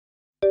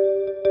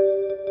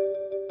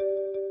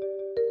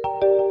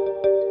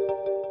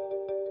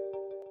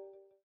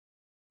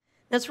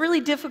Now, it's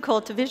really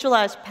difficult to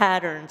visualize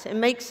patterns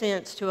and make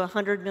sense to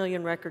 100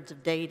 million records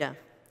of data.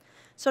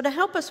 So to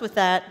help us with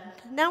that,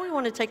 now we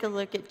want to take a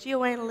look at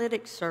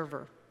GeoAnalytics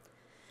Server,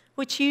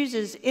 which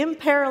uses in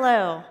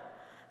parallel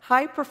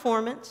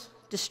high-performance,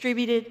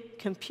 distributed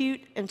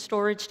compute and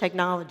storage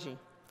technology,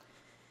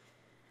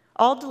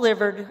 all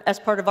delivered as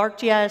part of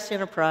ArcGIS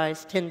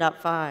Enterprise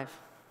 10.5.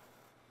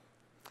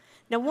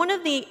 Now, one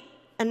of the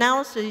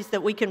analyses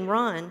that we can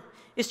run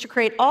is to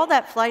create all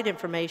that flight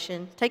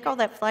information, take all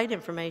that flight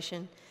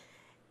information,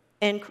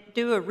 and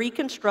do a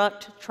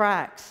reconstruct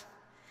tracks,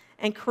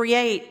 and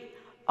create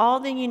all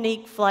the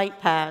unique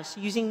flight paths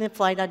using the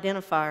flight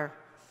identifier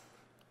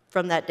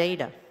from that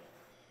data.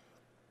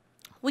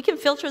 We can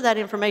filter that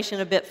information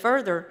a bit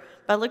further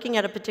by looking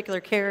at a particular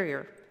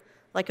carrier,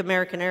 like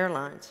American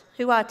Airlines,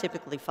 who I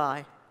typically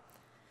fly.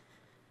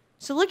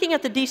 So looking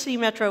at the DC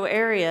metro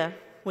area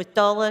with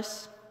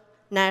Dulles,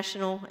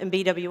 National, and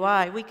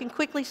BWI, we can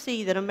quickly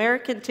see that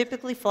American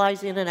typically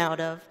flies in and out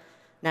of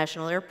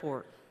National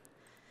Airport.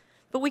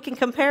 But we can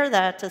compare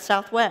that to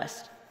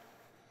Southwest.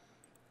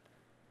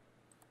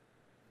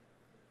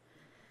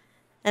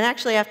 And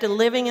actually, after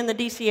living in the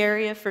DC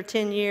area for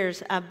 10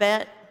 years, I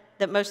bet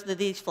that most of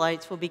these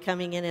flights will be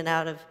coming in and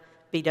out of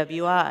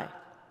BWI,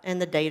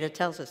 and the data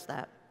tells us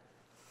that.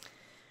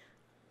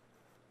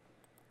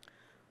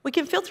 We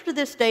can filter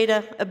this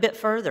data a bit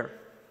further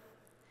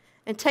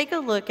and take a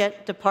look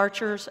at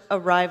departures,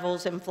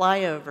 arrivals, and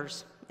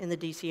flyovers in the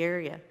DC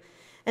area.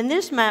 And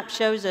this map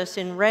shows us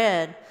in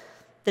red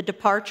the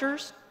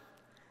departures,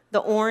 the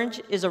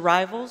orange is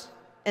arrivals,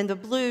 and the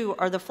blue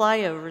are the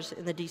flyovers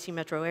in the DC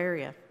metro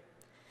area.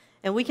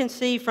 And we can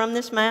see from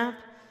this map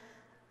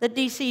that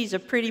DC is a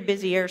pretty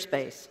busy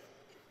airspace.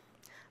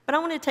 But I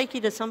want to take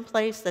you to some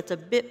place that's a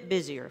bit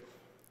busier.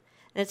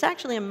 And it's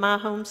actually in my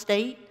home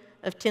state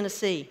of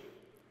Tennessee.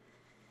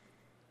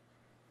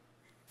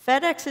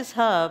 FedEx's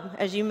hub,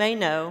 as you may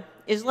know,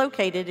 is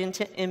located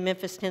in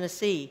Memphis,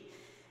 Tennessee.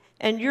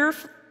 And your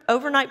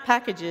overnight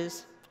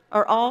packages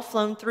are all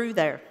flown through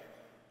there.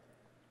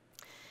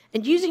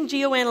 And using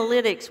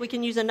GeoAnalytics, we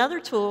can use another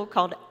tool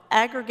called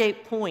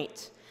Aggregate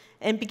Points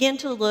and begin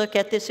to look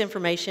at this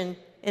information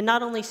in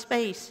not only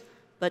space,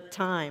 but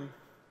time.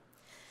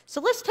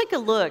 So let's take a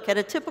look at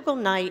a typical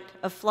night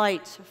of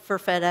flights for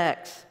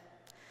FedEx.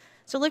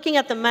 So looking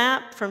at the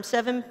map from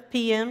 7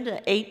 p.m.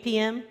 to 8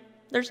 p.m.,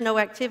 there's no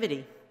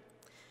activity.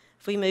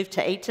 If we move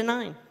to 8 to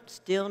 9,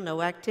 still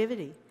no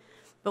activity.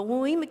 But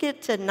when we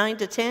get to 9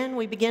 to 10,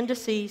 we begin to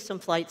see some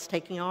flights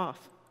taking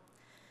off.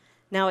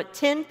 Now at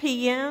 10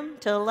 p.m.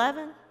 to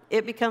 11,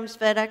 it becomes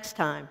FedEx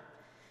time,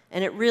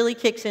 and it really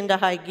kicks into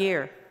high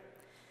gear.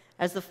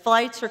 As the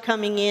flights are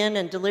coming in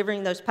and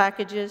delivering those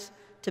packages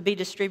to be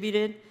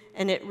distributed,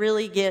 and it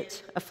really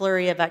gets a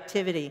flurry of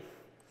activity.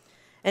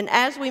 And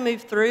as we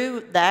move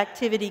through, the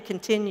activity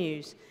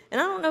continues.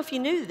 And I don't know if you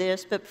knew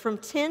this, but from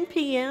 10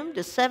 p.m.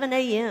 to 7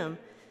 a.m.,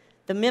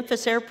 the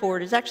Memphis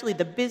airport is actually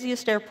the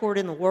busiest airport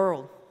in the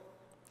world.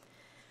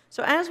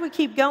 So as we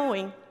keep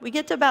going, we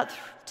get to about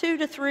 2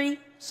 to 3,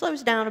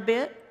 slows down a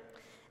bit.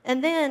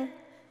 And then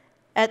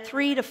at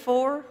 3 to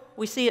 4,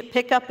 we see it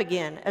pick up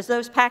again as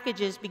those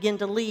packages begin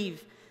to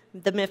leave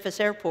the Memphis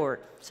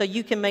airport. So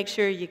you can make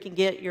sure you can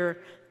get your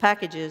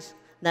packages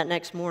that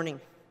next morning.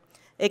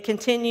 It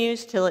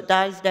continues till it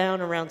dies down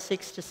around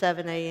 6 to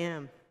 7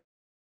 a.m.